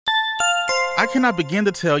I cannot begin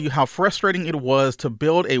to tell you how frustrating it was to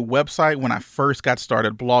build a website when I first got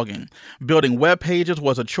started blogging. Building web pages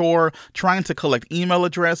was a chore, trying to collect email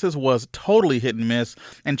addresses was totally hit and miss,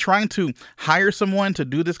 and trying to hire someone to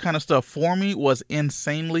do this kind of stuff for me was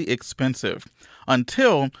insanely expensive.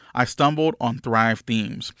 Until I stumbled on Thrive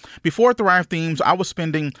Themes. Before Thrive Themes, I was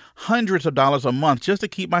spending hundreds of dollars a month just to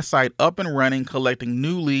keep my site up and running, collecting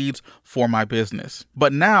new leads for my business.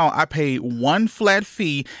 But now I pay one flat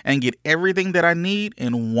fee and get everything that I need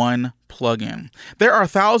in one plugin. There are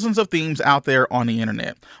thousands of themes out there on the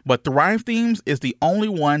internet, but Thrive Themes is the only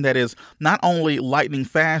one that is not only lightning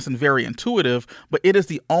fast and very intuitive, but it is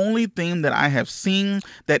the only theme that I have seen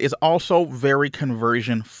that is also very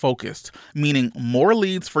conversion focused, meaning more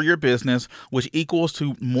leads for your business, which equals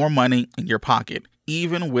to more money in your pocket,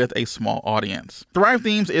 even with a small audience. Thrive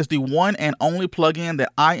Themes is the one and only plugin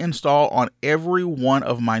that I install on every one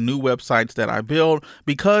of my new websites that I build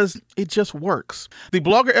because it just works. The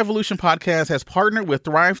Blogger Evolution podcast has partnered with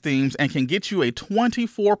Thrive Themes and can get you a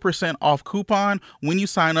 24% off coupon when you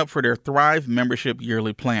sign up for their Thrive membership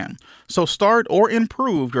yearly plan. So start or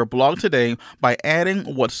improve your blog today by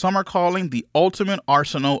adding what some are calling the ultimate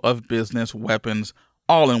arsenal of business weapons,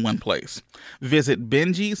 all in one place. Visit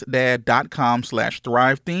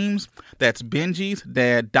benjisdad.com/Thrive Themes. That's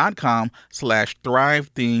benjisdad.com/Thrive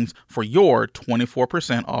Themes for your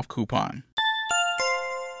 24% off coupon.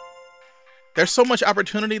 There's so much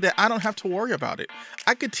opportunity that I don't have to worry about it.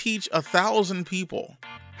 I could teach 1,000 people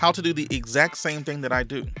how to do the exact same thing that I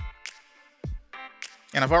do.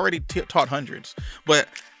 And I've already taught hundreds, but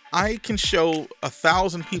I can show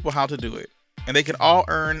 1,000 people how to do it. And they can all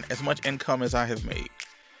earn as much income as I have made.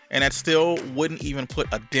 And that still wouldn't even put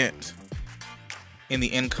a dent in the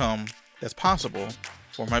income that's possible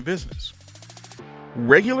for my business.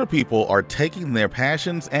 Regular people are taking their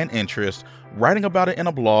passions and interests, writing about it in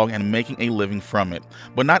a blog, and making a living from it.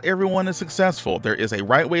 But not everyone is successful. There is a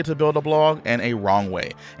right way to build a blog and a wrong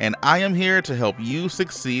way. And I am here to help you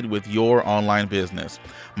succeed with your online business.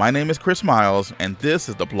 My name is Chris Miles, and this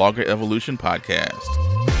is the Blogger Evolution Podcast.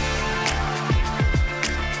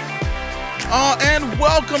 And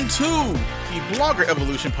welcome to the Blogger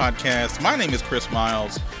Evolution Podcast. My name is Chris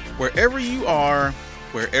Miles. Wherever you are,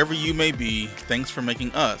 wherever you may be, thanks for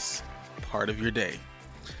making us part of your day.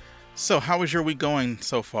 So how is your week going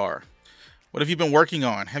so far? What have you been working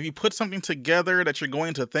on? Have you put something together that you're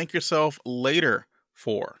going to thank yourself later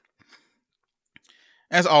for?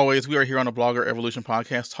 As always, we are here on the Blogger Evolution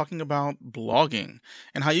Podcast talking about blogging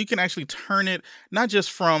and how you can actually turn it not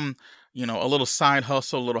just from a little side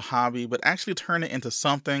hustle, a little hobby, but actually turn it into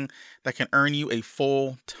something that can earn you a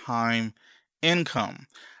full-time income.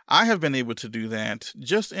 I have been able to do that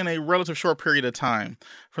just in a relative short period of time.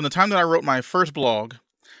 From the time that I wrote my first blog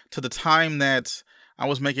to the time that I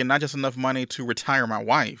was making not just enough money to retire my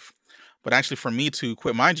wife, but actually for me to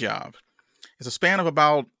quit my job. It's a span of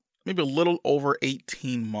about maybe a little over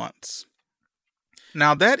 18 months.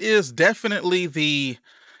 Now, that is definitely the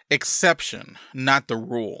exception, not the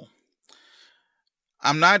rule.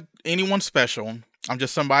 I'm not anyone special. I'm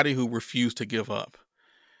just somebody who refused to give up.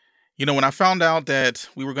 When I found out that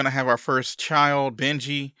we were going to have our first child,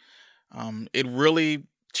 Benji, it really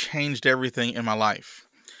changed everything in my life.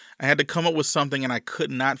 I had to come up with something and I could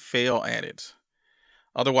not fail at it.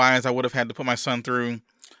 Otherwise, I would have had to put my son through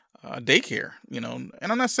daycare, And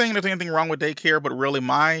I'm not saying there's anything wrong with daycare, but really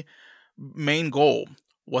my main goal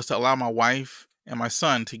was to allow my wife and my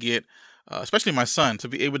son to get especially my son, to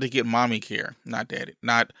be able to get mommy care, not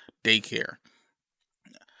daycare.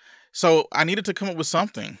 So I needed to come up with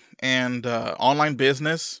something. And online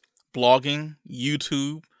business, blogging,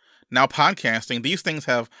 YouTube, now podcasting, these things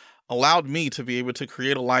have allowed me to be able to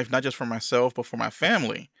create a life, not just for myself, but for my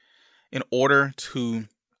family, in order to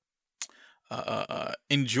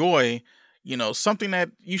enjoy, something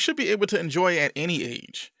that you should be able to enjoy at any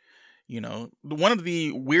age. One of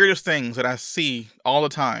the weirdest things that I see all the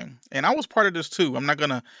time, and I was part of this too, I'm not going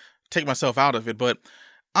to take myself out of it, but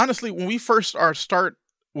honestly, when we first start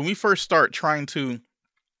trying to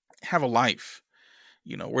have a life,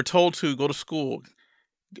 we're told to go to school,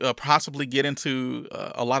 possibly get into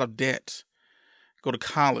a lot of debt, go to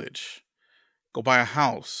college, go buy a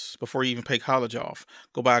house before you even pay college off,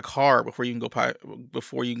 go buy a car before you can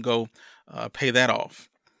go pay that off.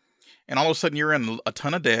 And all of a sudden you're in a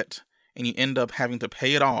ton of debt, and you end up having to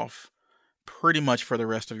pay it off pretty much for the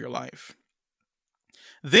rest of your life.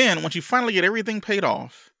 Then, once you finally get everything paid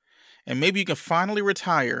off, and maybe you can finally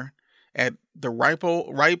retire at the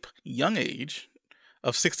ripe young age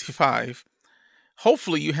of 65,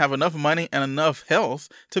 hopefully you have enough money and enough health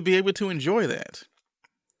to be able to enjoy that.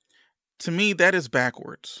 To me, that is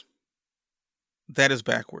backwards. That is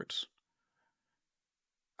backwards.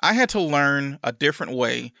 I had to learn a different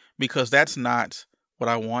way because that's not what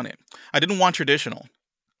I wanted. I didn't want traditional.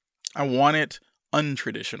 I wanted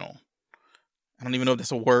untraditional. I don't even know if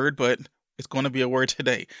that's a word, but it's going to be a word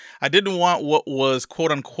today. I didn't want what was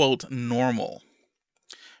quote unquote normal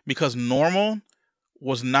because normal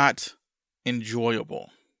was not enjoyable.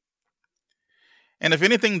 And if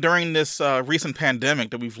anything during this recent pandemic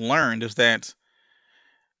that we've learned is that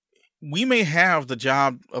we may have the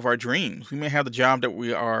job of our dreams. We may have the job that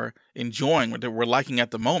we are enjoying, that we're liking at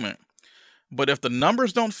the moment. But if the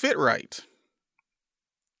numbers don't fit right,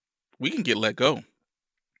 we can get let go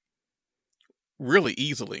really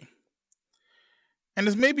easily. And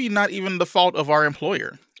it's maybe not even the fault of our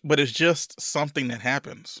employer, but it's just something that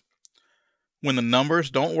happens. When the numbers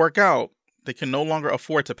don't work out, they can no longer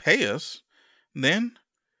afford to pay us, then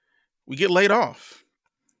we get laid off.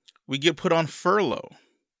 We get put on furlough.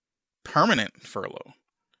 Permanent furlough.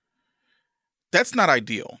 That's not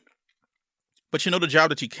ideal. But you know the job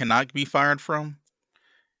that you cannot be fired from?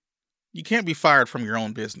 You can't be fired from your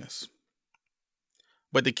own business.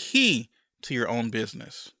 But the key to your own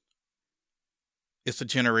business is to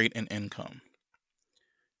generate an income.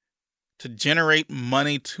 To generate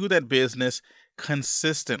money to that business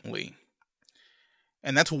consistently.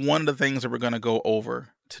 And that's one of the things that we're going to go over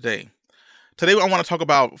today. Today I want to talk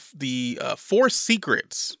about the 4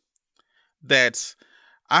 secrets that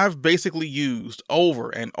I've basically used over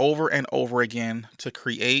and over and over again to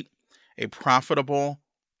create a profitable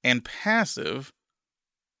and passive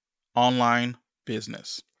online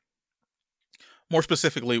business. More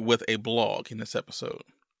specifically with a blog in this episode.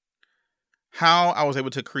 How I was able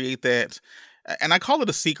to create that, and I call it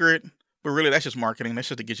a secret, but really that's just marketing. That's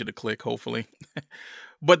just to get you to click, hopefully.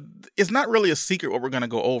 But it's not really a secret what we're going to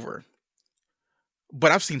go over.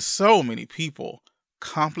 But I've seen so many people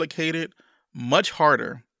complicate it much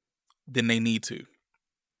harder than they need to.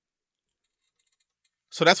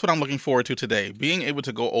 So that's what I'm looking forward to today, being able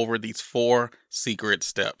to go over these 4 secret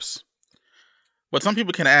steps. But some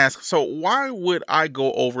people can ask, so why would I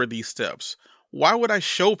go over these steps? Why would I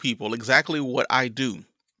show people exactly what I do?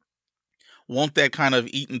 Won't that kind of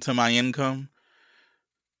eat into my income?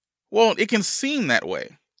 Well, it can seem that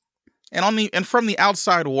way. And from the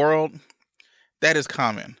outside world, that is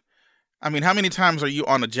common. I mean, how many times are you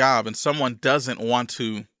on a job and someone doesn't want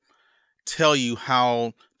to tell you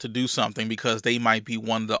how to do something because they might be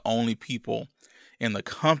one of the only people in the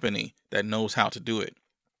company that knows how to do it?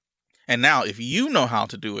 And now, if you know how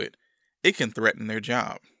to do it, it can threaten their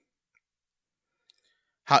job.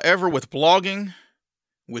 However, with blogging,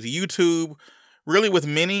 with YouTube, really with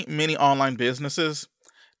many, many online businesses,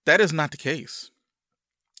 that is not the case.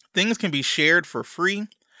 Things can be shared for free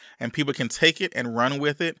and people can take it and run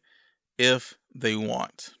with it if they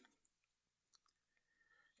want.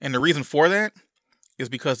 And the reason for that is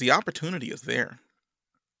because the opportunity is there.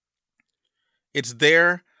 It's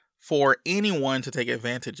there for anyone to take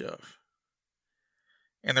advantage of.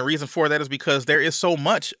 And the reason for that is because there's so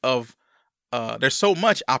much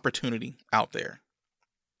opportunity out there.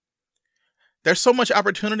 There's so much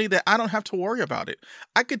opportunity that I don't have to worry about it.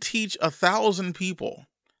 I could teach 1,000 people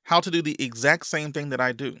how to do the exact same thing that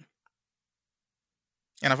I do.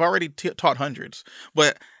 And I've already taught hundreds,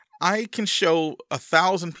 but I can show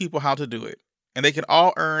 1,000 people how to do it, and they can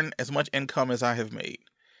all earn as much income as I have made.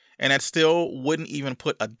 And that still wouldn't even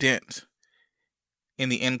put a dent in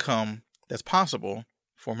the income that's possible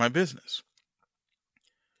for my business.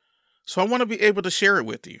 So I want to be able to share it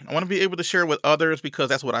with you. I want to be able to share it with others because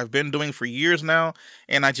that's what I've been doing for years now,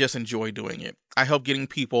 and I just enjoy doing it. I help getting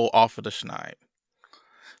people off of the schneid.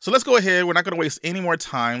 So let's go ahead. We're not going to waste any more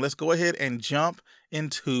time. Let's go ahead and jump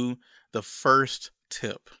into the first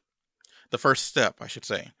tip. The first step, I should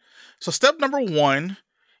say. So step number 1,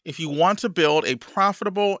 if you want to build a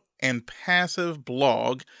profitable and passive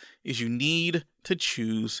blog, is you need to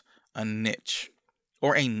choose a niche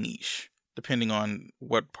or a niche, depending on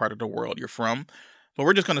what part of the world you're from. But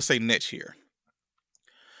we're just going to say niche here.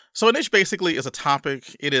 So a niche basically is a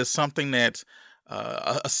topic. It is something that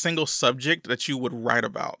a single subject that you would write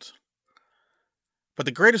about. But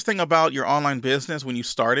the greatest thing about your online business when you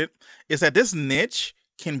start it is that this niche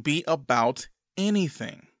can be about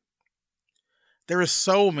anything. There are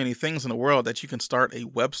so many things in the world that you can start a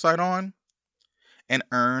website on and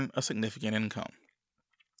earn a significant income.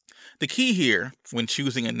 The key here when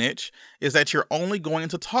choosing a niche is that you're only going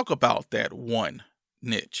to talk about that one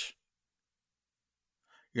niche.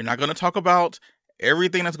 You're not going to talk about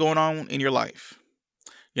everything that's going on in your life.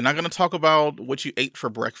 You're not going to talk about what you ate for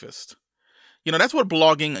breakfast. You know, that's what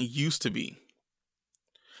blogging used to be.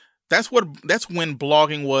 That's when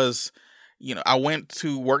blogging was, I went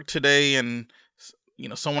to work today and,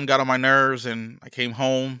 someone got on my nerves and I came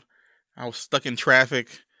home. I was stuck in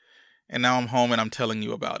traffic and now I'm home and I'm telling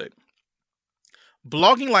you about it.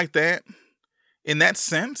 Blogging like that, in that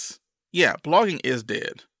sense, yeah, blogging is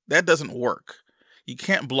dead. That doesn't work. You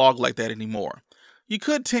can't blog like that anymore. You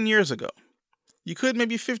could 10 years ago. You could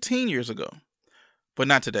maybe 15 years ago, but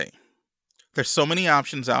not today. There's so many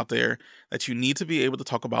options out there that you need to be able to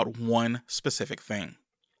talk about one specific thing.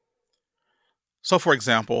 So, for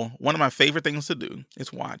example, one of my favorite things to do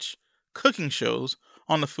is watch cooking shows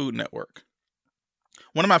on the Food Network.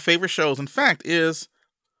 One of my favorite shows, in fact, is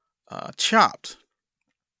Chopped.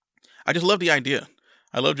 I just love the idea.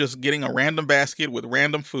 I love just getting a random basket with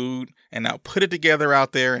random food and now put it together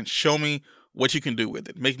out there and show me what you can do with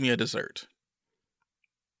it. Make me a dessert.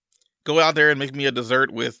 Go out there and make me a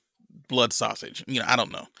dessert with blood sausage. I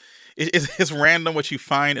don't know. It's random what you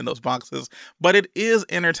find in those boxes, but it is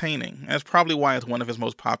entertaining. And that's probably why it's one of his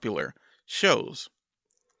most popular shows.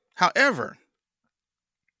 However,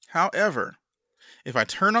 if I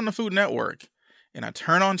turn on the Food Network and I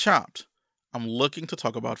turn on Chopped, I'm looking to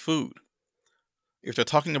talk about food. If they're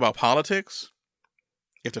talking about politics,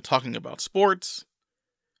 if they're talking about sports,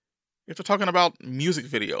 if they're talking about music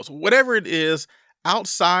videos, whatever it is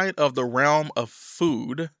outside of the realm of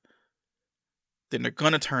food, then they're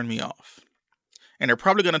going to turn me off. And they're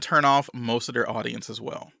probably going to turn off most of their audience as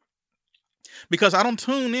well. Because I don't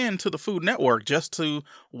tune in to the Food Network just to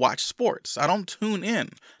watch sports. I don't tune in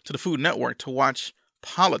to the Food Network to watch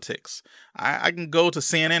politics. I can go to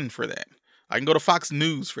CNN for that. I can go to Fox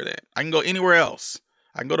News for that. I can go anywhere else.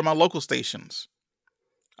 I can go to my local stations.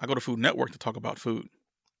 I go to Food Network to talk about food.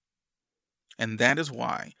 And that is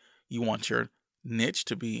why you want your niche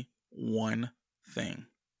to be one thing.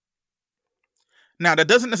 Now, that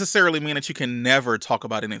doesn't necessarily mean that you can never talk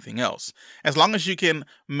about anything else. As long as you can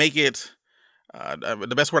make it,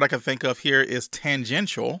 the best word I can think of here is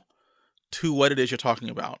tangential to what it is you're talking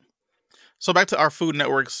about. So back to our Food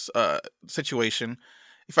Network's situation.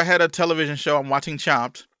 If I had a television show, I'm watching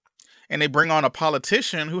Chopped, and they bring on a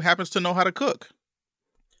politician who happens to know how to cook,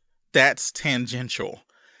 that's tangential.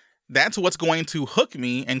 That's what's going to hook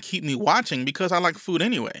me and keep me watching because I like food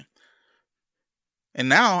anyway. And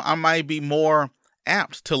now I might be more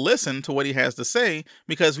apt to listen to what he has to say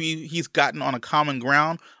because he's gotten on a common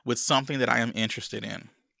ground with something that I am interested in.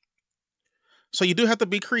 So you do have to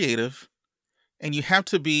be creative, and you have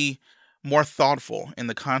to be more thoughtful in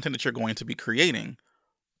the content that you're going to be creating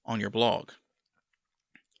on your blog.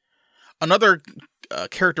 Another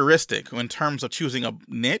characteristic in terms of choosing a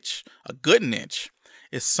niche, a good niche,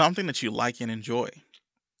 is something that you like and enjoy.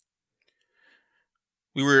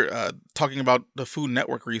 We were talking about the Food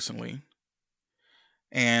Network recently,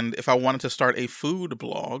 and if I wanted to start a food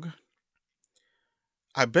blog,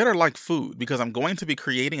 I better like food because I'm going to be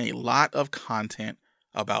creating a lot of content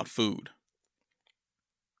about food.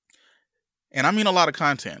 And I mean a lot of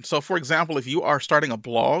content. So for example, if you are starting a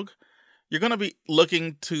blog, you're going to be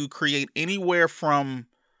looking to create anywhere from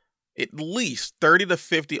at least 30 to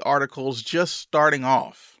 50 articles just starting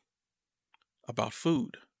off about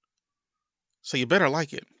food. So you better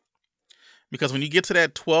like it. Because when you get to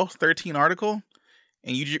that 12th, 13th article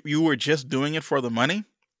and you were just doing it for the money,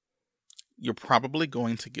 you're probably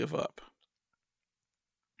going to give up.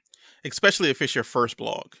 Especially if it's your first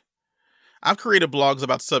blog. I've created blogs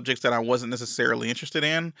about subjects that I wasn't necessarily interested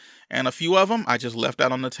in, and a few of them I just left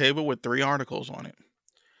out on the table with 3 articles on it.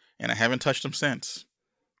 And I haven't touched them since,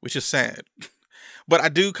 which is sad. But I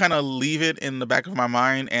do kind of leave it in the back of my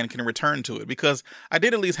mind and can return to it because I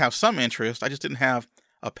did at least have some interest. I just didn't have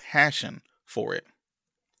a passion for it.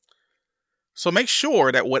 So make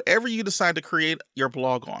sure that whatever you decide to create your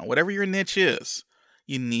blog on, whatever your niche is,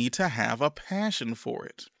 you need to have a passion for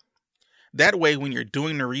it. That way, when you're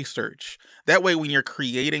doing the research, that way, when you're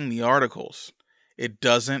creating the articles, it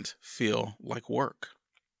doesn't feel like work.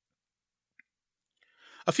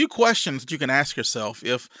 A few questions that you can ask yourself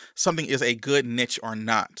if something is a good niche or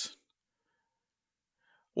not.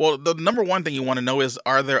 Well, the number one thing you want to know is,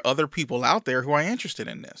 are there other people out there who are interested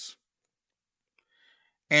in this?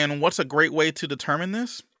 And what's a great way to determine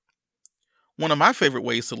this? One of my favorite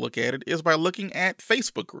ways to look at it is by looking at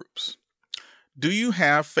Facebook groups. Do you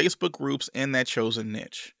have Facebook groups in that chosen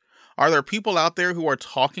niche? Are there people out there who are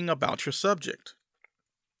talking about your subject?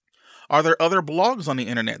 Are there other blogs on the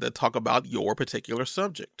internet that talk about your particular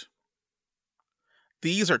subject?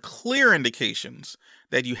 These are clear indications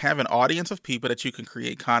that you have an audience of people that you can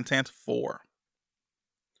create content for.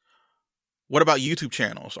 What about YouTube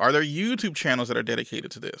channels? Are there YouTube channels that are dedicated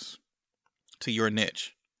to this, to your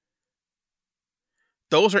niche?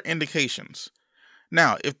 Those are indications.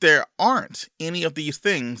 Now, if there aren't any of these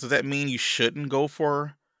things, does that mean you shouldn't go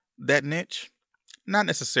for that niche? Not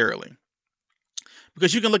necessarily.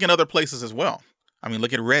 Because you can look in other places as well. I mean,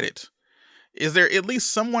 look at Reddit. Is there at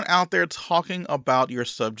least someone out there talking about your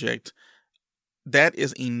subject that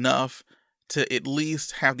is enough to at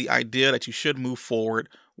least have the idea that you should move forward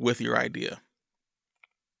with your idea?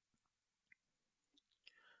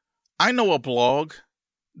 I know a blog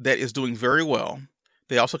that is doing very well.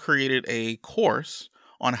 They also created a course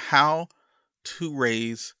on how to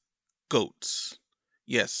raise goats.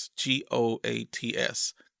 Yes,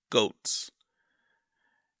 GOATS, goats.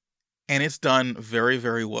 And it's done very,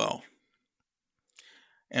 very well.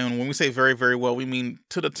 And when we say very, very well, we mean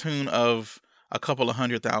to the tune of a couple of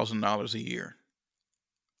 $100,000 a year.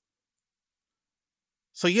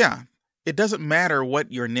 So yeah, it doesn't matter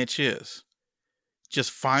what your niche is.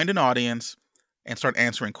 Just find an audience and start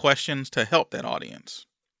answering questions to help that audience.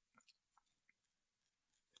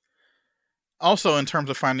 Also, in terms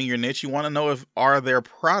of finding your niche, you want to know if are there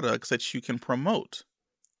products that you can promote.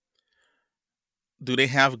 Do they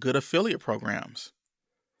have good affiliate programs?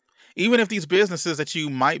 Even if these businesses that you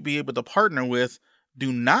might be able to partner with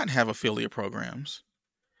do not have affiliate programs,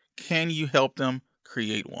 can you help them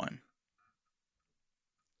create one?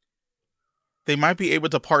 They might be able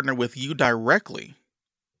to partner with you directly,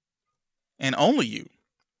 and only you,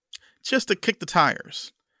 just to kick the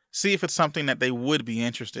tires, see if it's something that they would be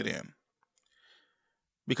interested in.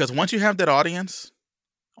 Because once you have that audience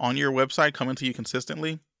on your website coming to you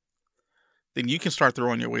consistently, then you can start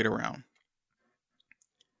throwing your weight around.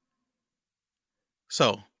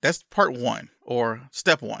 So that's part one, or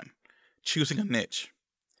step one, choosing a niche.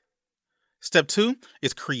 Step two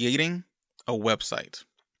is creating a website.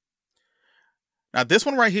 Now this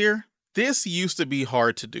one right here, this used to be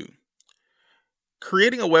hard to do.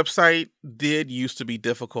 Creating a website did used to be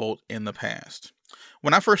difficult in the past.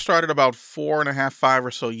 When I first started about 4.5, 5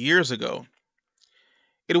 or so years ago,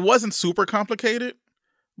 it wasn't super complicated,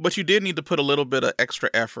 but you did need to put a little bit of extra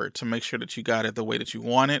effort to make sure that you got it the way that you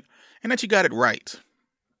want it and that you got it right.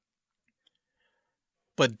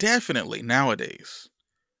 But definitely nowadays,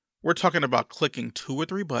 we're talking about clicking 2 or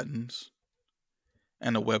 3 buttons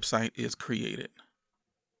and a website is created.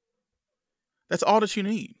 That's all that you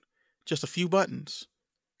need. Just a few buttons.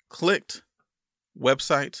 Clicked,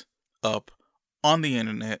 website up on the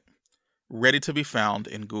internet, ready to be found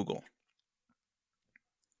in Google.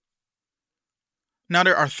 Now,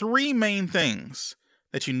 there are 3 main things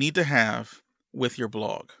that you need to have with your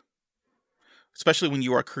blog, especially when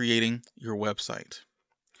you are creating your website.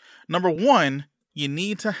 Number 1, you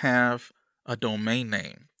need to have a domain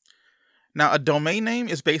name. Now, a domain name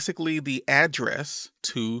is basically the address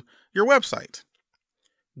to your website.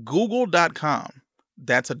 Google.com,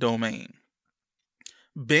 that's a domain.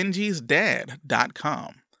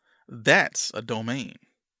 Benji'sDad.com, that's a domain.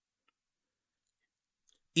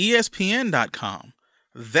 ESPN.com,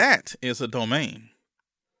 that is a domain.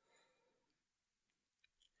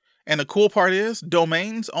 And the cool part is,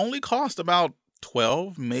 domains only cost about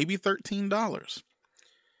 $12, maybe $13.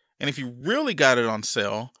 And if you really got it on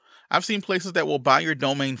sale, I've seen places that will buy your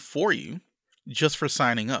domain for you just for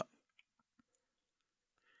signing up.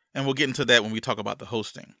 And we'll get into that when we talk about the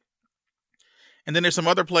hosting. And then there's some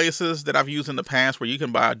other places that I've used in the past where you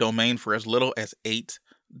can buy a domain for as little as $8.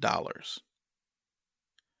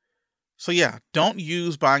 So yeah, don't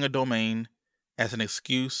use buying a domain as an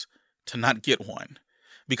excuse to not get one,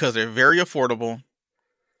 because they're very affordable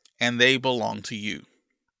and they belong to you.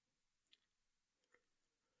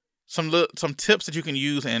 Some tips that you can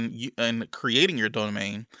use in creating your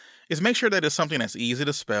domain is make sure that it's something that's easy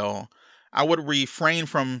to spell. I would refrain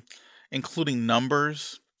from including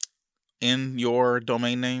numbers in your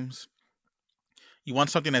domain names. You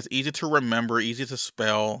want something that's easy to remember, easy to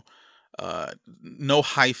spell, no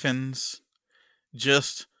hyphens,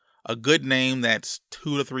 just a good name that's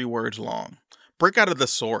 2 to 3 words long. Break out a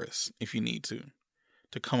thesaurus if you need to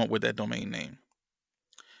come up with that domain name.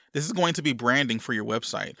 This is going to be branding for your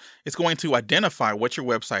website. It's going to identify what your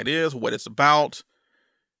website is, what it's about.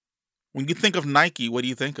 When you think of Nike, what do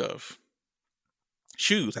you think of?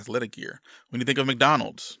 Shoes, athletic gear. When you think of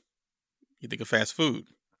McDonald's, you think of fast food.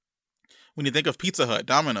 When you think of Pizza Hut,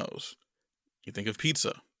 Domino's, you think of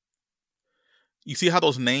pizza. You see how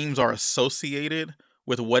those names are associated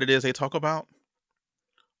with what it is they talk about,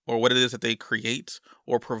 or what it is that they create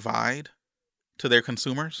or provide to their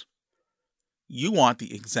consumers? You want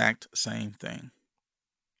the exact same thing.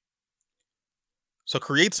 So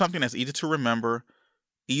create something that's easy to remember,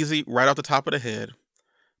 easy right off the top of the head.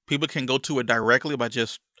 People can go to it directly by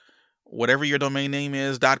just whatever your domain name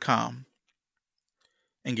is, .com.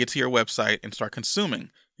 and get to your website and start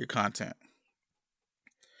consuming your content.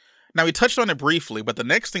 Now, we touched on it briefly, but the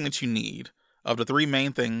next thing that you need, of the three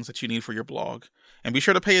main things that you need for your blog, and be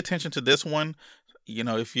sure to pay attention to this one.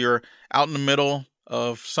 If you're out in the middle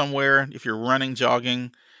of somewhere, if you're running,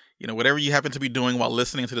 jogging, whatever you happen to be doing while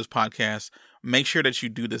listening to this podcast, make sure that you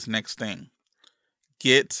do this next thing.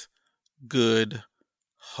 Get good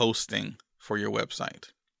hosting for your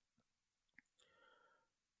website.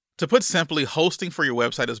 To put simply, hosting for your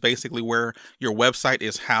website is basically where your website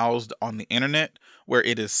is housed on the internet, where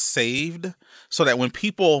it is saved, so that when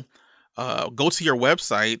people go to your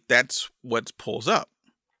website, that's what pulls up.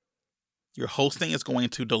 Your hosting is going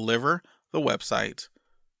to deliver the website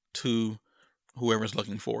to whoever's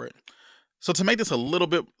looking for it. So to make this a little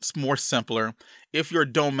bit more simpler, if your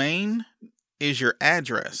domain is your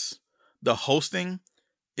address, the hosting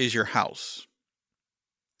is your house.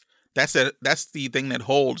 That's it. That's the thing that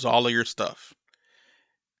holds all of your stuff.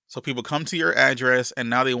 So people come to your address and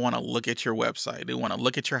now they want to look at your website. They want to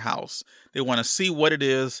look at your house. They want to see what it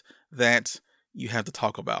is that you have to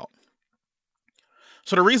talk about.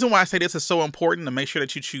 So the reason why I say this is so important to make sure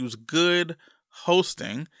that you choose good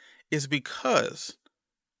hosting is because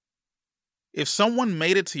if someone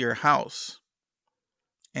made it to your house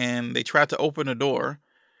and they tried to open the door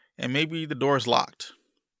and maybe the door is locked,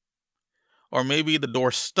 or maybe the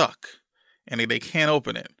door's stuck and they can't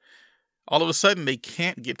open it, all of a sudden they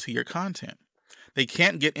can't get to your content. They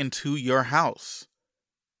can't get into your house.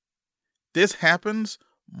 This happens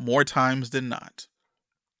more times than not,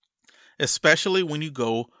 especially when you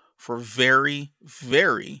go for very,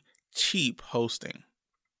 very cheap hosting.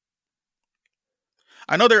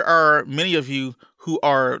 I know there are many of you who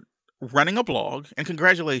are running a blog, and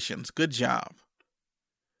congratulations, good job.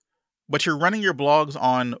 But you're running your blogs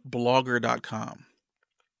on blogger.com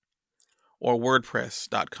or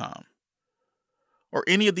wordpress.com or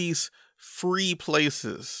any of these free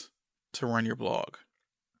places to run your blog.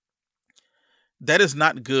 That is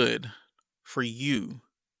not good for you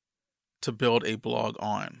to build a blog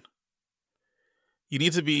on. You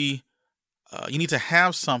need to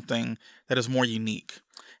have something that is more unique.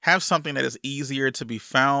 Have something that is easier to be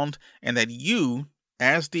found and that you,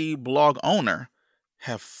 as the blog owner,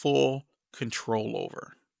 have full control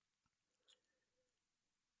over.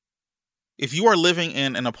 If you are living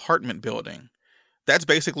in an apartment building, that's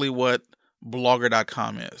basically what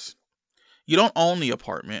blogger.com is. You don't own the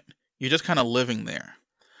apartment. You're just kind of living there.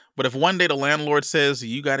 But if one day the landlord says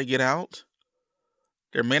you got to get out,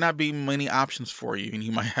 there may not be many options for you and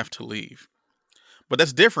you might have to leave. But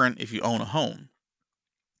that's different if you own a home.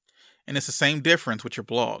 And it's the same difference with your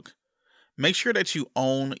blog. Make sure that you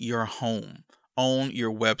own your home, own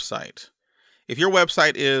your website. If your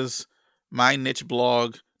website is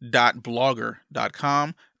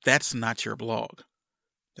mynicheblog.blogger.com, that's not your blog.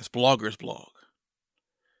 That's Blogger's blog.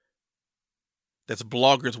 That's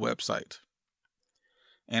Blogger's website.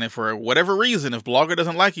 And if for whatever reason, if Blogger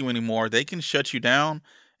doesn't like you anymore, they can shut you down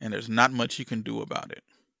and there's not much you can do about it.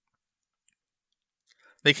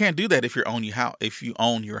 They can't do that if you own your house, if you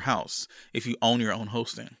own your own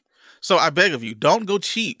hosting. So I beg of you, don't go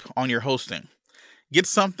cheap on your hosting. Get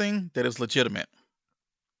something that is legitimate.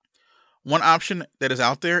 One option that is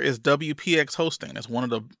out there is WPX Hosting. That's one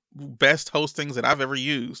of the best hostings that I've ever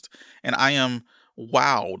used. And I am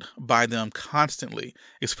wowed by them constantly,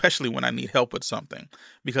 especially when I need help with something,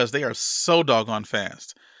 because they are so doggone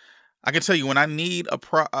fast. I can tell you when I need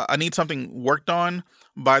I need something worked on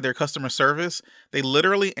by their customer service, they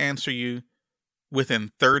literally answer you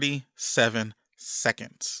within 37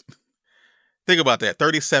 seconds. Think about that,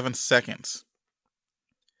 37 seconds.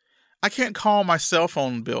 I can't call my cell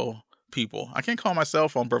phone bill people. I can't call my cell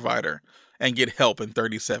phone provider and get help in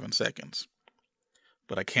 37 seconds.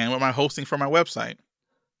 But I can with my hosting for my website.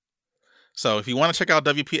 So if you want to check out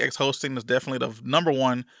WPX Hosting, that's definitely the number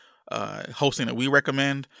one hosting that we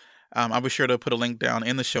recommend. I'll be sure to put a link down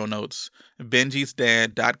in the show notes,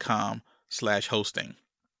 benjisdad.com/hosting.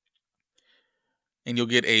 And you'll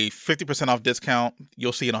get a 50% off discount.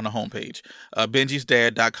 You'll see it on the homepage,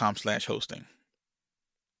 benjisdad.com/hosting.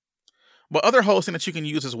 But other hosting that you can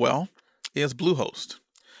use as well is Bluehost.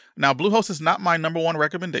 Now, Bluehost is not my number one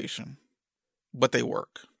recommendation, but they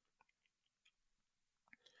work.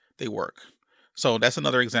 They work. So that's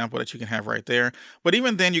another example that you can have right there. But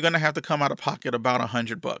even then, you're going to have to come out of pocket about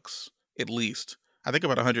 $100 at least. I think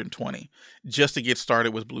about 120 just to get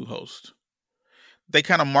started with Bluehost. They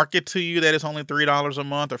kind of market to you that it's only $3 a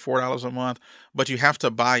month or $4 a month, but you have to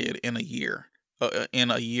buy it in a year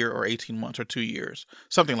or 18 months or 2 years,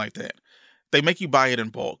 something like that. They make you buy it in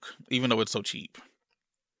bulk, even though it's so cheap.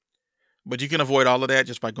 But you can avoid all of that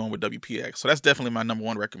just by going with WPX. So that's definitely my number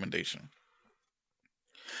one recommendation.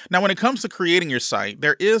 Now, when it comes to creating your site,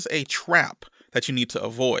 there is a trap that you need to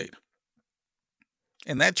avoid.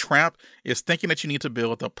 And that trap is thinking that you need to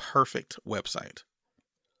build the perfect website.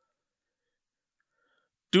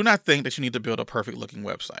 Do not think that you need to build a perfect looking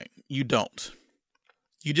website. You don't.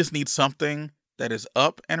 You just need something that is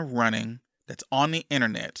up and running, that's on the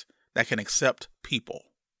internet, that can accept people.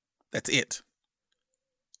 That's it.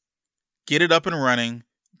 Get it up and running,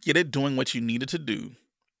 get it doing what you need it to do,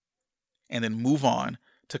 and then move on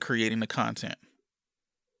to creating the content.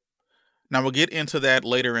 Now, we'll get into that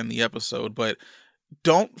later in the episode, but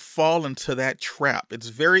don't fall into that trap. It's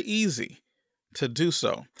very easy to do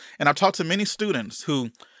so. And I've talked to many students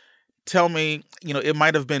who tell me, it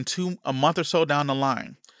might have been a month or so down the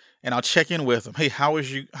line, and I'll check in with them. Hey, how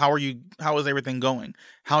is everything going?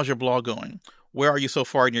 How's your blog going? Where are you so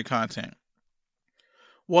far in your content?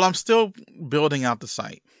 Well, I'm still building out the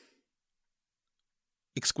site.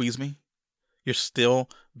 Excuse me? You're still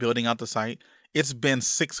building out the site? It's been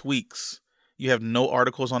 6 weeks. You have no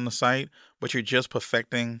articles on the site, but you're just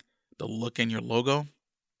perfecting the look in your logo.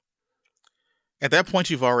 At that point,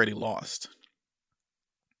 you've already lost.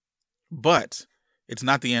 But it's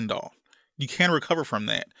not the end all. You can recover from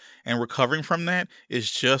that. And recovering from that is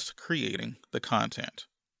just creating the content.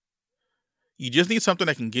 You just need something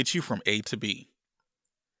that can get you from A to B.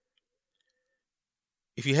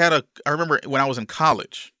 I remember when I was in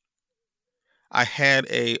college, I had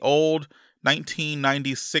a old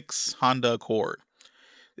 1996 Honda Accord.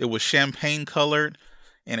 It was champagne colored,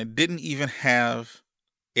 and it didn't even have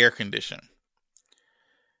air conditioning.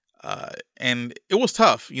 And it was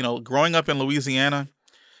tough, growing up in Louisiana,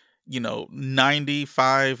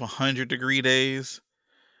 95, 100 degree days,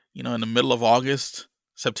 in the middle of August,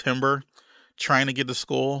 September, trying to get to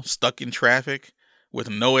school, stuck in traffic with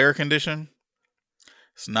no air conditioning.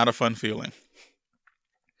 It's not a fun feeling.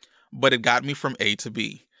 But it got me from A to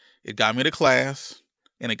B. It got me to class,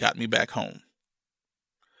 and it got me back home.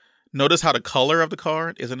 Notice how the color of the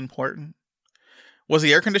car isn't important. Was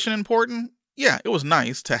the air conditioning important? Yeah, it was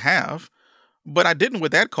nice to have, but I didn't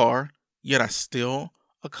with that car, yet I still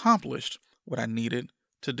accomplished what I needed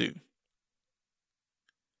to do.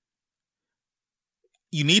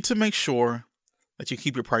 You need to make sure that you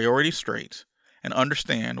keep your priorities straight and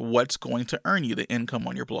understand what's going to earn you the income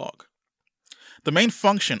on your blog. The main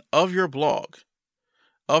function of your blog,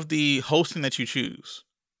 of the hosting that you choose,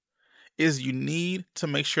 is you need to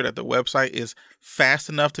make sure that the website is fast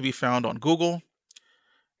enough to be found on Google,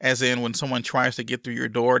 as in when someone tries to get through your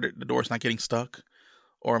door, the door's not getting stuck,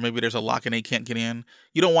 or maybe there's a lock and they can't get in.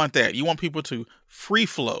 You don't want that. You want people to free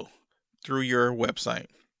flow through your website.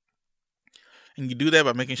 And you do that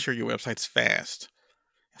by making sure your website's fast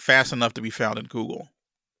enough to be found in Google.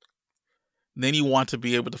 Then you want to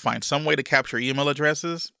be able to find some way to capture email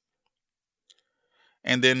addresses.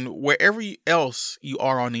 And then wherever else you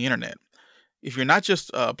are on the internet, if you're not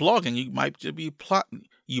just blogging, you might just be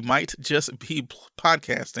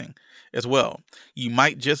podcasting as well. You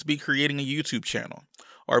might just be creating a YouTube channel,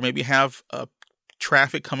 or maybe have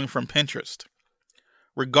traffic coming from Pinterest.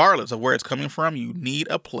 Regardless of where it's coming from, you need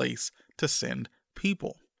a place to send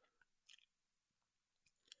people.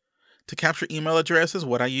 To capture email addresses,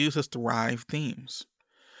 what I use is Thrive Themes.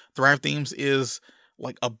 Thrive Themes is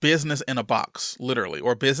like a business in a box, literally,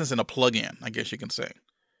 or business in a plugin, I guess you can say.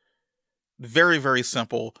 Very, very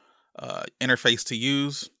simple interface to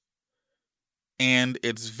use, and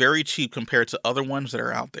it's very cheap compared to other ones that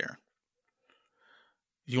are out there.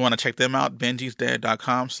 If you want to check them out,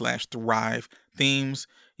 benjisdad.com/Thrive Themes.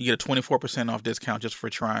 You get a 24% off discount just for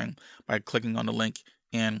trying by clicking on the link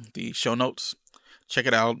in the show notes. Check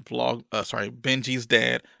it out,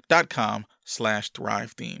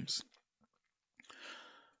 benjisdad.com/Thrive Themes.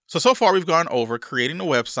 So far we've gone over creating a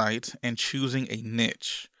website and choosing a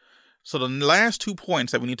niche. So the last 2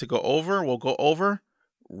 points that we need to go over, we'll go over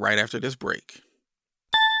right after this break.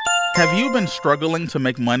 Have you been struggling to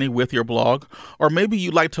make money with your blog? Or maybe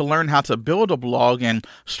you'd like to learn how to build a blog and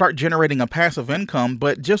start generating a passive income,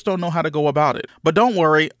 but just don't know how to go about it. But don't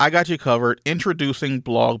worry, I got you covered. Introducing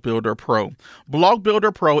Blog Builder Pro. Blog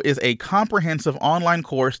Builder Pro is a comprehensive online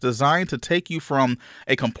course designed to take you from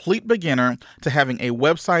a complete beginner to having a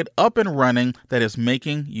website up and running that is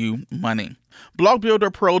making you money. Blog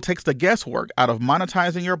Builder Pro takes the guesswork out of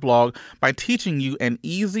monetizing your blog by teaching you an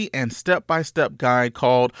easy and step-by-step guide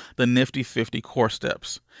called the Nifty 50 Core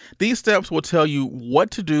Steps. These steps will tell you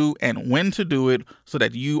what to do and when to do it so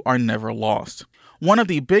that you are never lost. One of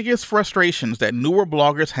the biggest frustrations that newer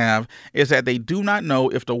bloggers have is that they do not know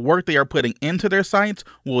if the work they are putting into their sites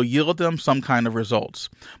will yield them some kind of results.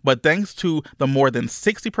 But thanks to the more than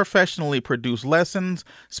 60 professionally produced lessons,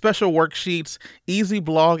 special worksheets, easy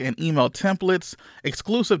blog and email templates,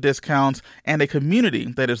 exclusive discounts, and a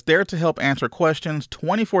community that is there to help answer questions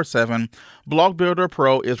 24/7, Blog Builder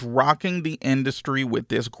Pro is rocking the industry with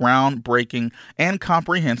this groundbreaking and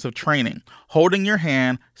comprehensive training, holding your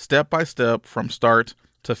hand step by step from start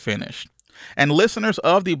to finish. And listeners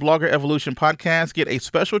of the Blogger Evolution podcast get a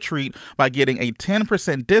special treat by getting a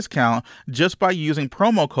 10% discount just by using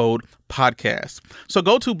promo code podcast. So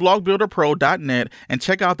go to blogbuilderpro.net and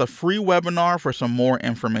check out the free webinar for some more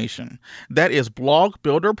information. That is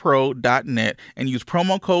blogbuilderpro.net and use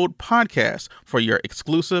promo code podcast for your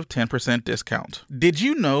exclusive 10% discount. Did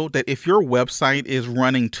you know that if your website is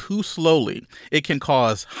running too slowly, it can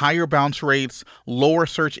cause higher bounce rates, lower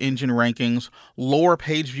search engine rankings, lower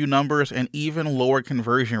page view numbers, and even lower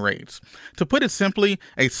conversion rates? To put it simply,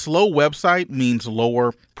 a slow website means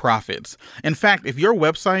lower profits. In fact, if your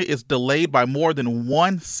website is delayed by more than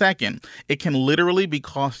 1 second, it can literally be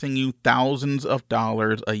costing you thousands of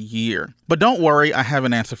dollars a year. But don't worry, I have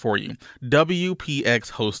an answer for you.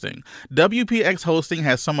 WPX Hosting. WPX Hosting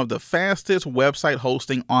has some of the fastest website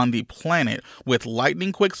hosting on the planet with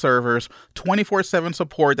lightning quick servers, 24/7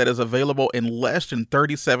 support that is available in less than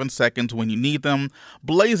 37 seconds when you need them,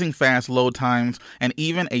 blazing fast load times, and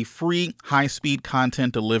even a free high-speed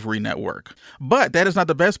content delivery network. But that is not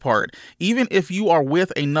the best part. Even if you are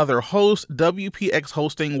with another host, WPX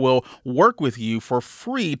Hosting will work with you for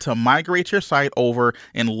free to migrate your site over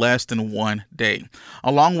in less than 1 day.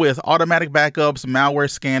 Along with automatic backups, malware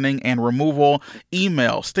scanning and removal,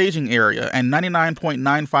 email, staging area, and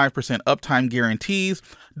 99.95% uptime guarantees,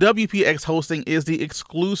 WPX Hosting is the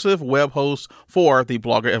exclusive web host for the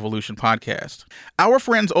Blogger Evolution podcast. Our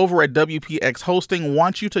friends over at WPX Hosting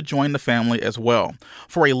want you to join the family as well.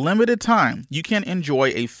 For a limited time, you can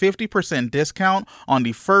enjoy a 50% discount on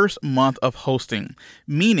the first month of hosting,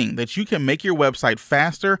 meaning that you can make your website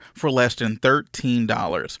faster for less than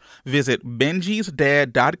 $13. Visit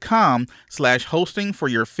benjisdad.com/hosting for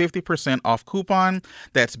your 50% off coupon.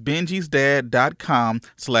 That's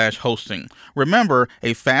benjisdad.com/hosting. Remember,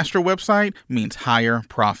 a faster website means higher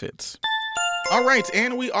profits. All right,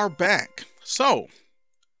 and we are back. So,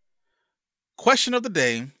 question of the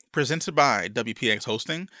day presented by WPX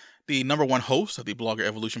Hosting, the number one host of the Blogger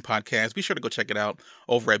Evolution podcast. Be sure to go check it out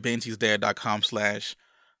over at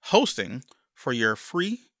benjisdad.com/hosting for your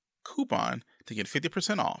free coupon to get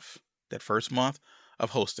 50% off that first month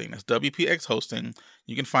of hosting. That's WPX Hosting.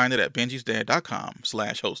 You can find it at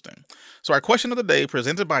benjisdad.com/hosting. So our question of the day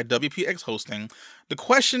presented by WPX Hosting. The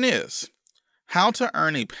question is how to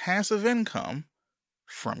earn a passive income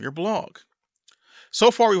from your blog. So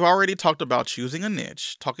far, we've already talked about choosing a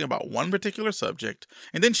niche, talking about one particular subject,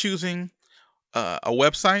 and then choosing a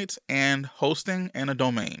website and hosting and a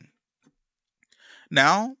domain.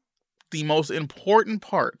 Now, the most important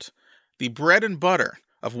part, the bread and butter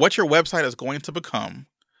of what your website is going to become,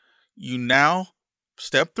 you now,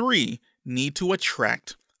 step 3, need to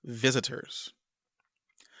attract visitors.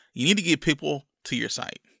 You need to get people to your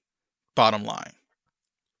site. Bottom line.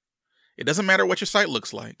 It doesn't matter what your site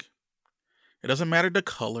looks like. It doesn't matter the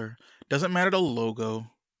color. It doesn't matter the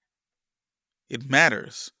logo. It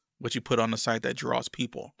matters what you put on the site that draws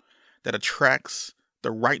people, that attracts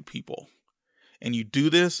the right people. And you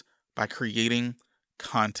do this by creating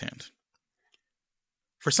content.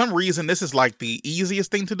 For some reason, this is like the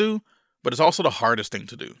easiest thing to do, but it's also the hardest thing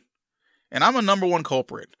to do. And I'm a number one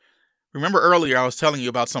culprit. Remember earlier, I was telling you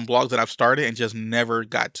about some blogs that I've started and just never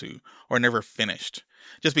got to or never finished.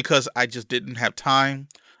 Just because I just didn't have time.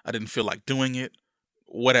 I didn't feel like doing it.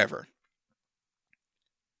 Whatever.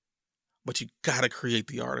 But you gotta create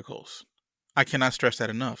the articles. I cannot stress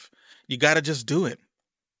that enough. You gotta just do it.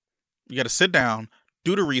 You gotta sit down,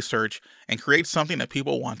 do the research, and create something that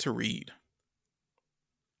people want to read.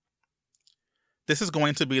 This is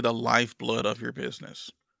going to be the lifeblood of your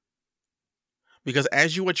business. Because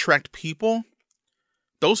as you attract people,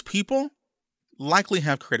 those people likely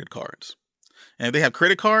have credit cards. And if they have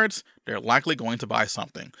credit cards, they're likely going to buy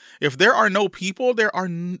something. If there are no people, there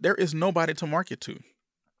is nobody to market to.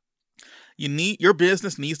 Your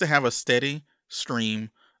business needs to have a steady stream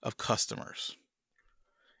of customers.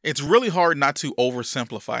 It's really hard not to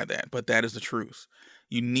oversimplify that, but that is the truth.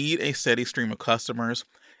 You need a steady stream of customers.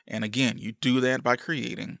 And again, you do that by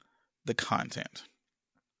creating the content.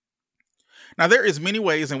 Now, there is many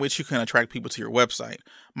ways in which you can attract people to your website.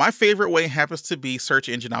 My favorite way happens to be search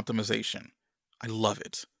engine optimization. I love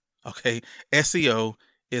it. Okay. SEO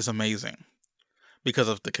is amazing. because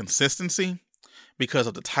of the consistency, because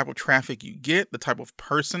of the type of traffic you get, the type of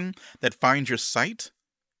person that finds your site.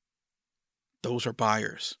 Those are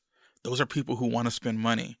buyers. Those are people who want to spend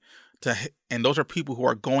money and those are people who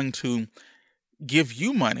are going to give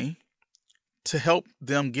you money to help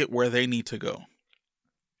them get where they need to go.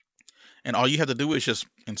 And all you have to do is just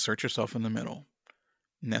insert yourself in the middle.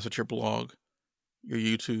 And that's what your blog, your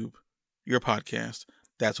YouTube, your podcast,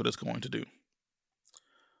 that's what it's going to do.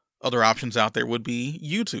 Other options out there would be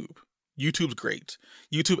YouTube. YouTube's great.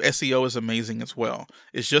 YouTube SEO is amazing as well.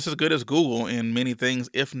 It's just as good as Google in many things,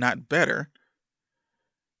 if not better.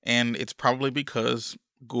 And it's probably because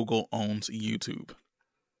Google owns YouTube.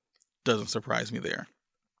 Doesn't surprise me there.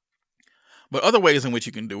 But other ways in which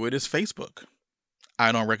you can do it is Facebook.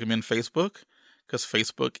 I don't recommend Facebook because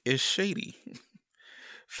Facebook is shady.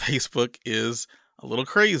 Facebook is a little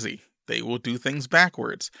crazy. They will do things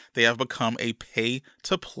backwards. They have become a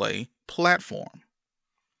pay-to-play platform.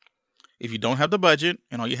 If you don't have the budget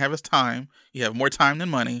and all you have is time, you have more time than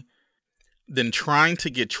money, then trying to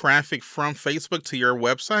get traffic from Facebook to your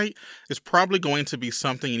website is probably going to be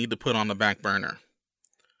something you need to put on the back burner.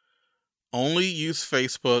 Only use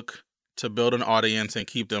Facebook to build an audience and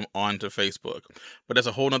keep them onto Facebook. But that's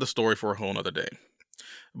a whole nother story for a whole nother day.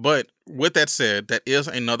 But with that said, that is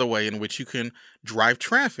another way in which you can drive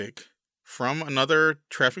traffic from another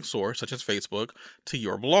traffic source, such as Facebook, to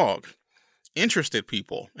your blog. Interested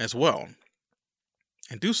people as well.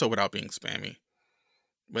 And do so without being spammy.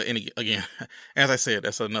 But again, as I said,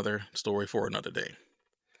 that's another story for another day.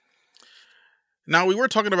 Now, we were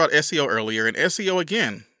talking about SEO earlier, and SEO,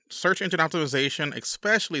 again, search engine optimization,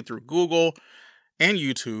 especially through Google and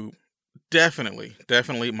YouTube,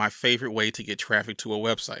 definitely my favorite way to get traffic to a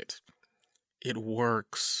website. It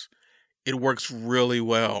works. It works really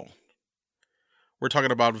well. We're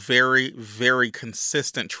talking about very, very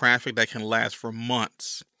consistent traffic that can last for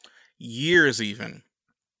months, years even.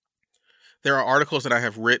 There are articles that I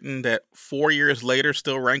have written that 4 years later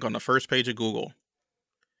still rank on the first page of Google.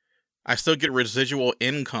 I still get residual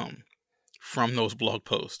income from those blog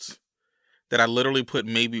posts that I literally put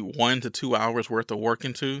maybe 1 to 2 hours worth of work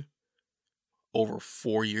into over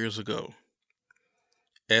 4 years ago.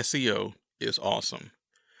 SEO is awesome.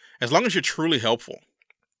 As long as you're truly helpful,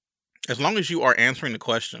 as long as you are answering the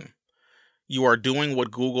question, you are doing what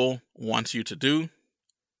Google wants you to do,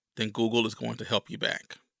 then Google is going to help you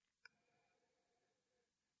back.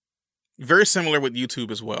 Very similar with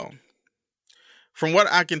YouTube as well. From what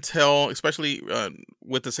I can tell, especially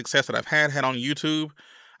with the success that I've had on YouTube,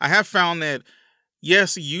 I have found that,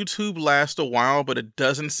 yes, YouTube lasts a while, but it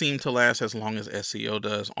doesn't seem to last as long as SEO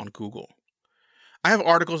does on Google. I have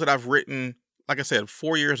articles that I've written, like I said,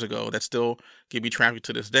 4 years ago that still give me traffic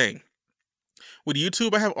to this day. With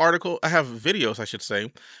YouTube, I have videos, I should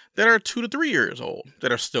say, that are 2 to 3 years old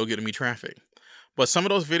that are still getting me traffic. But some of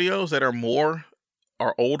those videos that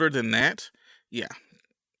are older than that, yeah,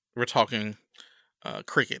 we're talking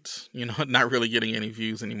crickets, not really getting any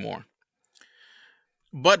views anymore.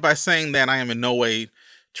 But by saying that, I am in no way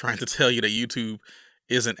trying to tell you that YouTube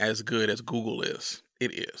isn't as good as Google is.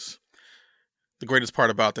 It is. The greatest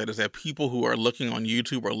part about that is that people who are looking on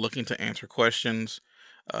YouTube are looking to answer questions,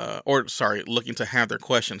 looking to have their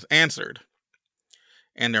questions answered.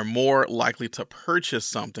 And they're more likely to purchase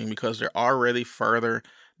something because they're already further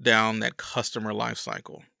down that customer life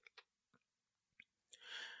cycle.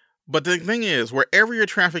 But the thing is, wherever your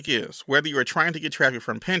traffic is, whether you are trying to get traffic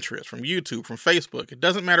from Pinterest, from YouTube, from Facebook, it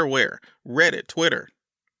doesn't matter where, Reddit, Twitter,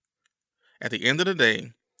 at the end of the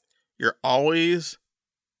day, you're always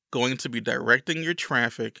going to be directing your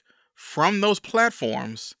traffic from those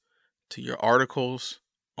platforms to your articles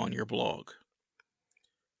on your blog.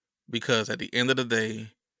 Because at the end of the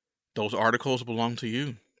day, those articles belong to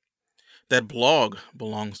you. That blog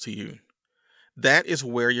belongs to you. That is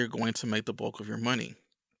where you're going to make the bulk of your money.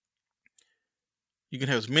 You can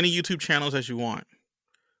have as many YouTube channels as you want,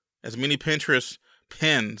 as many Pinterest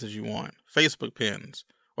pins as you want, Facebook pins,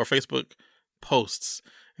 or Facebook posts,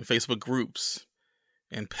 and Facebook groups,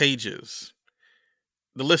 and pages.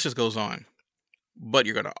 The list just goes on. But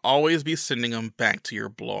you're going to always be sending them back to your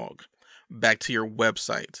blog, back to your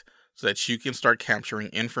website, so that you can start capturing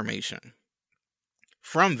information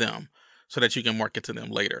from them so that you can market to them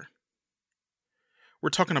later. We're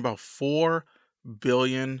talking about 4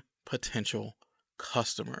 billion potential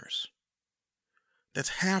customers. That's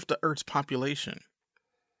half the Earth's population.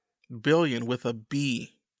 Billion with a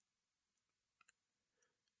B.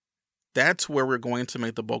 That's where we're going to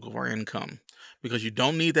make the bulk of our income, because you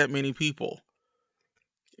don't need that many people.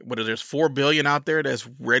 Whether there's 4 billion out there that's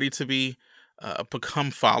ready to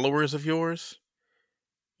become followers of yours,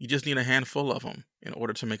 You just need a handful of them in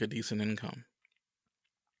order to make a decent income.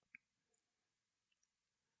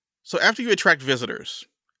 So after you attract visitors,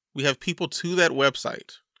 we have people to that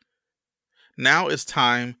website. Now it's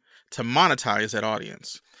time to monetize that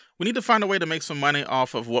audience. We need to find a way to make some money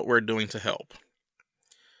off of what we're doing to help.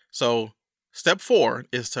 So step 4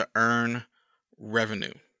 is to earn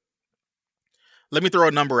revenue. Let me throw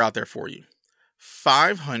a number out there for you.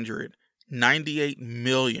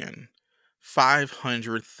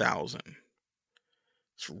 $598,500,000.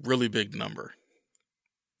 It's a really big number.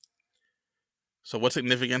 So what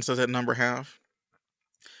significance does that number have?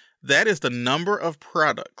 That is the number of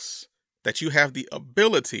products that you have the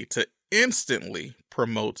ability to instantly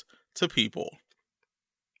promote to people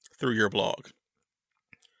through your blog.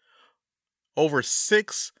 Over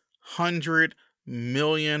 600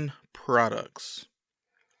 million products.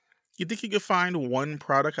 You think you could find one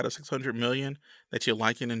product out of 600 million that you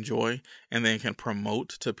like and enjoy and then can promote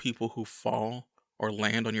to people who fall or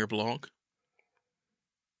land on your blog?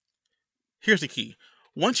 Here's the key.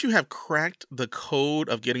 Once you have cracked the code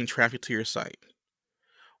of getting traffic to your site,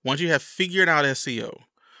 once you have figured out SEO,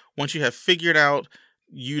 once you have figured out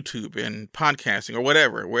YouTube and podcasting or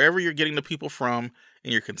whatever, wherever you're getting the people from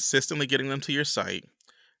and you're consistently getting them to your site,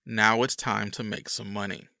 now it's time to make some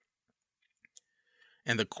money.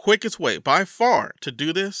 And the quickest way by far to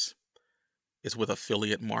do this is with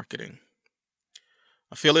affiliate marketing.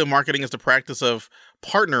 Affiliate marketing is the practice of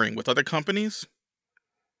partnering with other companies,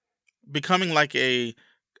 becoming like a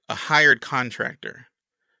hired contractor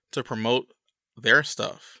to promote their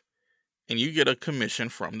stuff, and you get a commission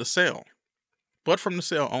from the sale, but from the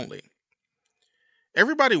sale only.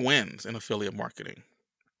 Everybody wins in affiliate marketing.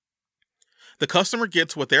 The customer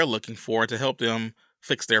gets what they're looking for to help them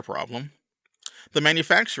fix their problem. The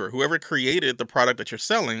manufacturer, whoever created the product that you're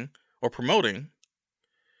selling or promoting,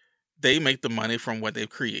 they make the money from what they've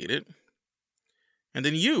created. And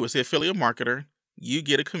then you, as the affiliate marketer, you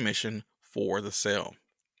get a commission for the sale.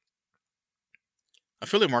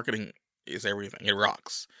 Affiliate marketing is everything. It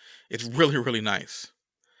rocks. It's really, really nice.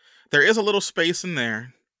 There is a little space in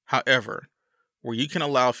there, however, where you can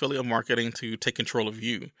allow affiliate marketing to take control of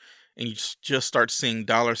you, and you just start seeing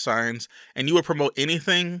dollar signs, and you would promote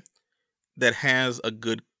anything that has a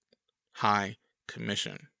good high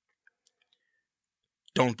commission.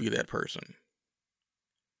 Don't be that person.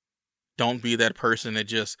 Don't be that person that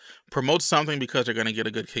just promotes something because they're going to get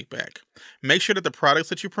a good kickback. Make sure that the products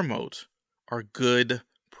that you promote are good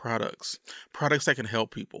products. Products that can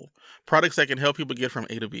help people. Products that can help people get from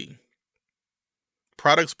A to B.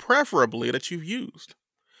 Products preferably that you've used.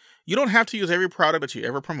 You don't have to use every product that you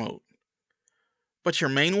ever promote. But your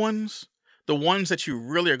main ones, the ones that you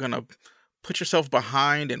really are going to put yourself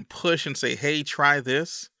behind and push and say, hey, try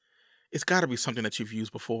this, it's got to be something that you've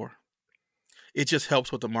used before. It just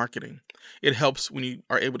helps with the marketing. It helps when you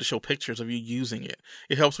are able to show pictures of you using it.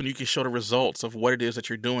 It helps when you can show the results of what it is that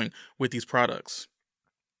you're doing with these products.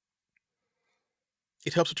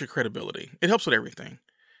 It helps with your credibility. It helps with everything.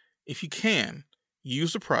 If you can,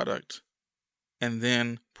 use the product and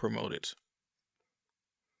then promote it.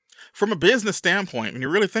 From a business standpoint, when you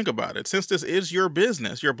really think about it, since this is your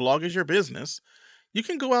business, your blog is your business, you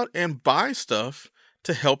can go out and buy stuff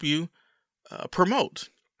to help you promote.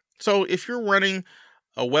 So if you're running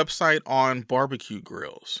a website on barbecue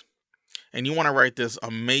grills and you want to write this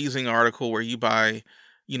amazing article where you buy,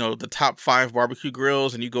 the top 5 barbecue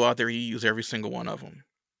grills and you go out there and you use every single one of them.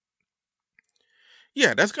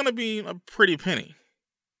 Yeah, that's going to be a pretty penny.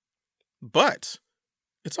 But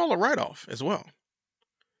it's all a write-off as well.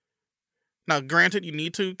 Now, granted, you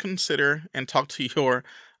need to consider and talk to your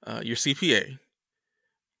CPA,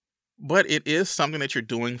 but it is something that you're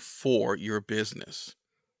doing for your business.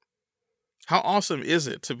 How awesome is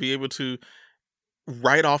it to be able to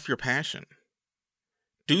write off your passion?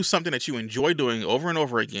 Do something that you enjoy doing over and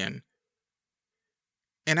over again,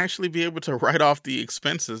 and actually be able to write off the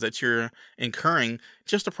expenses that you're incurring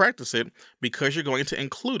just to practice it because you're going to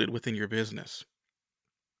include it within your business.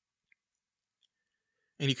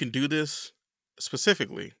 And you can do this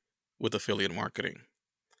specifically with affiliate marketing.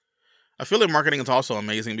 Affiliate marketing is also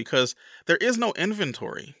amazing because there is no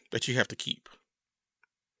inventory that you have to keep.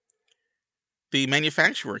 The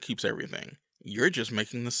manufacturer keeps everything. You're just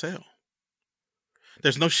making the sale.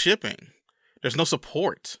 There's no shipping. There's no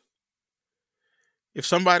support. If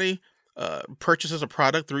somebody purchases a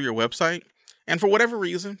product through your website and for whatever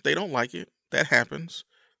reason they don't like it, that happens.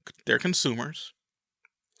 They're consumers.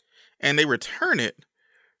 And they return it,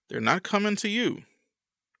 they're not coming to you.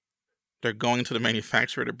 They're going to the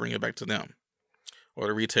manufacturer to bring it back to them or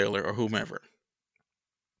the retailer or whomever.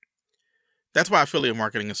 That's why affiliate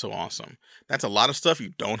marketing is so awesome. That's a lot of stuff you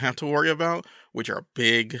don't have to worry about, which are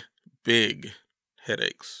big, big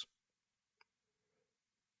headaches.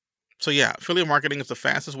 So yeah, affiliate marketing is the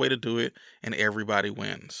fastest way to do it, and everybody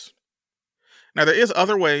wins. Now, there is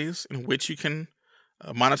other ways in which you can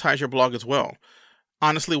monetize your blog as well.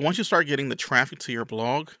 Honestly, once you start getting the traffic to your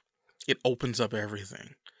blog, it opens up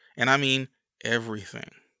everything. And I mean everything.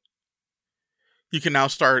 You can now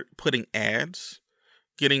start putting ads,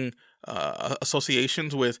 getting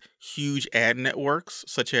associations with huge ad networks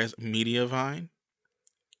such as Mediavine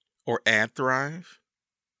or AdThrive.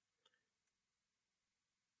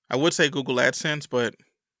 I would say Google AdSense, but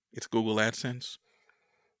it's Google AdSense.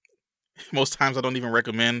 Most times I don't even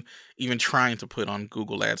recommend even trying to put on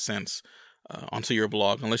Google AdSense onto your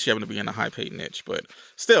blog unless you happen to be in a high paid niche. But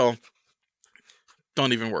still,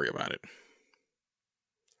 don't even worry about it.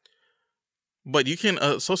 But you can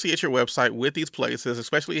associate your website with these places,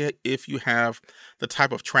 especially if you have the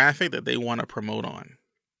type of traffic that they want to promote on.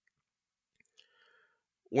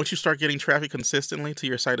 Once you start getting traffic consistently to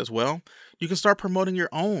your site as well, you can start promoting your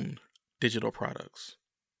own digital products.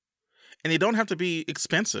 And they don't have to be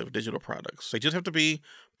expensive digital products. They just have to be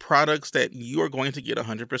products that you are going to get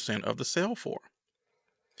 100% of the sale for.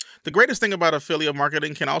 The greatest thing about affiliate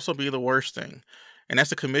marketing can also be the worst thing. And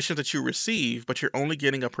that's the commission that you receive, but you're only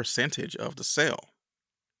getting a percentage of the sale.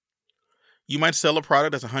 You might sell a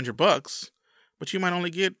product that's $100, but you might only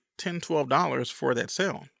get $10, $12 for that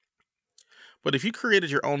sale. But if you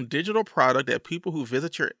created your own digital product that people who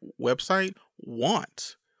visit your website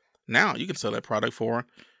want, now you can sell that product for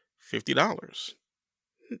 $50,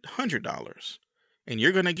 $100, and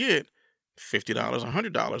you're going to get $50,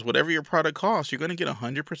 $100. Whatever your product costs, you're going to get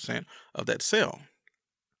 100% of that sale.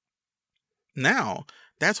 Now,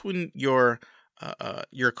 that's when your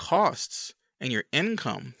costs and your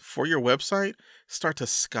income for your website start to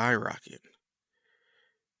skyrocket.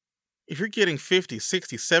 If you're getting 50,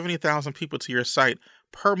 60, 70,000 people to your site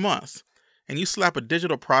per month, and you slap a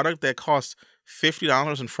digital product that costs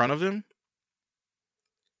 $50 in front of them,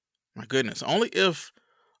 my goodness, only if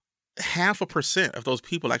 0.5% of those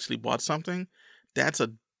people actually bought something, that's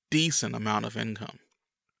a decent amount of income.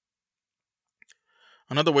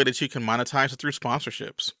 Another way that you can monetize is through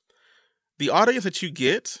sponsorships. The audience that you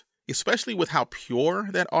get, especially with how pure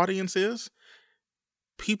that audience is,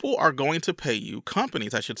 people are going to pay you,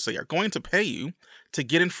 companies I should say, are going to pay you to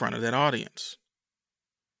get in front of that audience.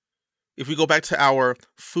 If we go back to our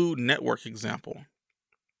Food Network example,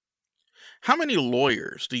 how many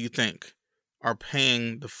lawyers do you think are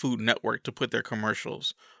paying the Food Network to put their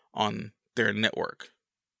commercials on their network?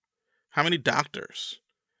 How many doctors?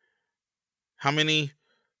 How many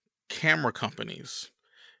camera companies?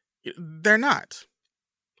 They're not,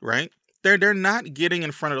 right? They're not getting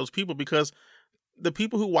in front of those people because the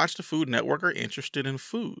people who watch the Food Network are interested in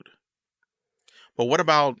food. But what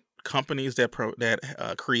about companies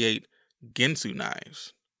that create Ginsu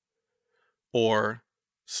knives or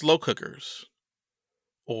slow cookers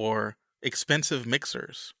or expensive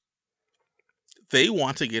mixers? They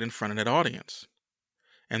want to get in front of that audience,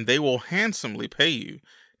 and they will handsomely pay you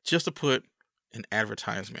just to put an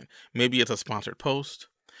advertisement. Maybe it's a sponsored post.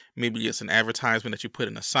 Maybe it's an advertisement that you put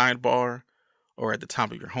in a sidebar or at the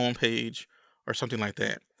top of your homepage or something like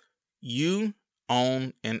that. You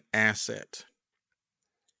own an asset,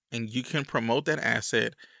 and you can promote that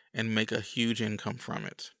asset and make a huge income from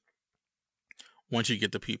it. Once you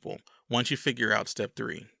get the people, once you figure out step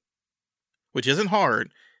 3, which isn't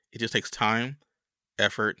hard, it just takes time,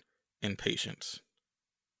 effort, and patience.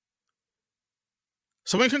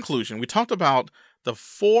 So in conclusion, we talked about the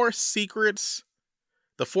 4 step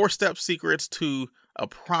secrets to a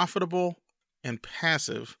profitable and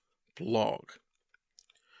passive blog.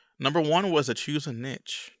 Number 1 was to choose a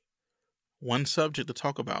niche, one subject to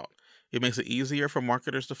talk about. It makes it easier for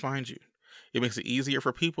marketers to find you. It makes it easier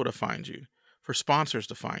for people to find you, for sponsors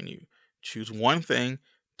to find you. Choose one thing,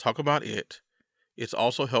 talk about it. It's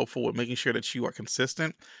also helpful with making sure that you are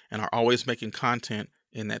consistent and are always making content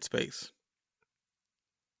in that space.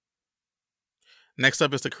 Next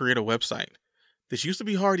up is to create a website. This used to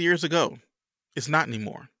be hard years ago. It's not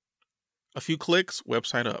anymore. A few clicks,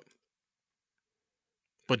 website up.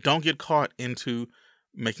 But don't get caught into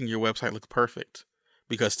making your website look perfect,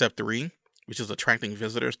 because step 3, which is attracting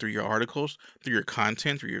visitors through your articles, through your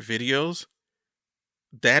content, through your videos,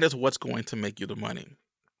 that is what's going to make you the money.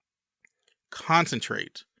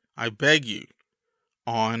 Concentrate, I beg you,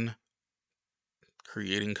 on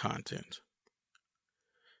creating content.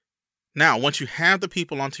 Now, once you have the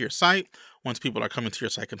people onto your site, once people are coming to your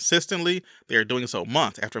site consistently, they are doing so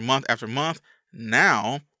month after month after month.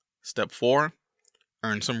 Now, step 4,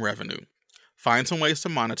 earn some revenue. find some ways to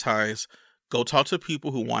monetize, go talk to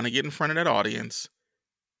people who want to get in front of that audience,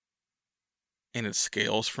 and it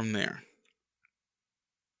scales from there.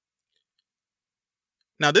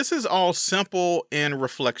 Now, this is all simple in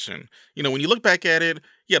reflection. When you look back at it,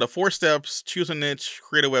 the 4 steps: choose a niche,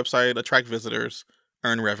 create a website, attract visitors,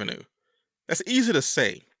 earn revenue. That's easy to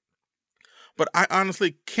say, but I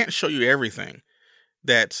honestly can't show you everything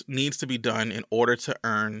that needs to be done in order to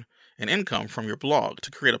earn an income from your blog,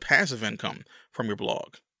 to create a passive income from your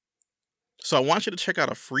blog. So I want you to check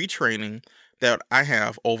out a free training that I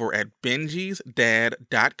have over at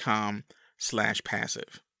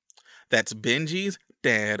benjisdad.com/passive. That's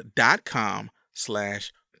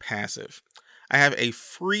benjisdad.com/passive. I have a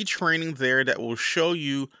free training there that will show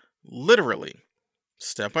you literally,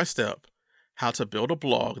 step by step, how to build a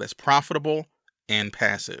blog that's profitable and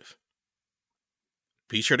passive.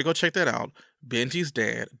 Be sure to go check that out,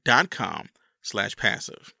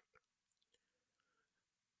 benjisdad.com/passive.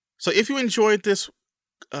 So if you enjoyed this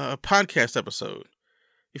podcast episode,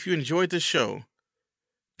 if you enjoyed this show,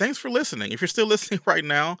 thanks for listening. If you're still listening right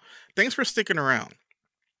now, thanks for sticking around.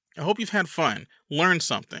 I hope you've had fun, learned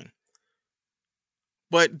something.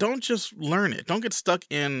 But don't just learn it. Don't get stuck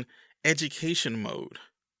in education mode.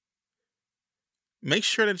 Make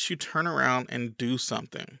sure that you turn around and do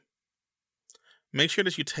something. Make sure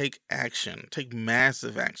that you take action. Take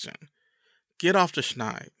massive action. Get off the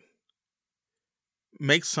schneid.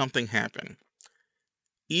 Make something happen.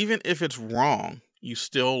 Even if it's wrong, you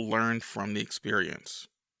still learn from the experience.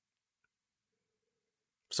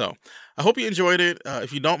 So, I hope you enjoyed it.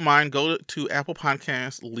 If you don't mind, go to Apple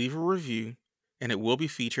Podcasts, leave a review, and it will be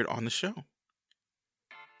featured on the show.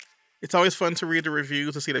 It's always fun to read the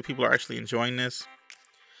reviews to see that people are actually enjoying this.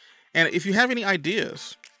 And if you have any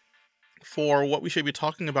ideas for what we should be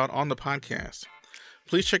talking about on the podcast,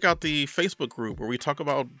 please check out the Facebook group where we talk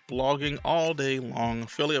about blogging all day long,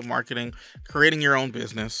 affiliate marketing, creating your own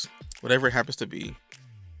business, whatever it happens to be.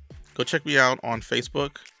 Go check me out on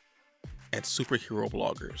Facebook at Superhero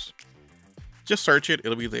Bloggers. Just search it.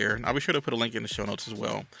 It'll be there. And I'll be sure to put a link in the show notes as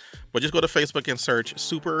well. But just go to Facebook and search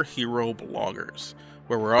Superhero Bloggers,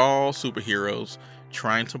 where we're all superheroes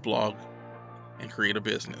trying to blog and create a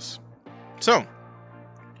business. So,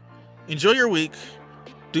 enjoy your week.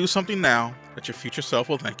 Do something now that your future self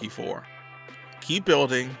will thank you for. Keep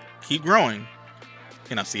building, keep growing,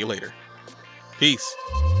 and I'll see you later. Peace.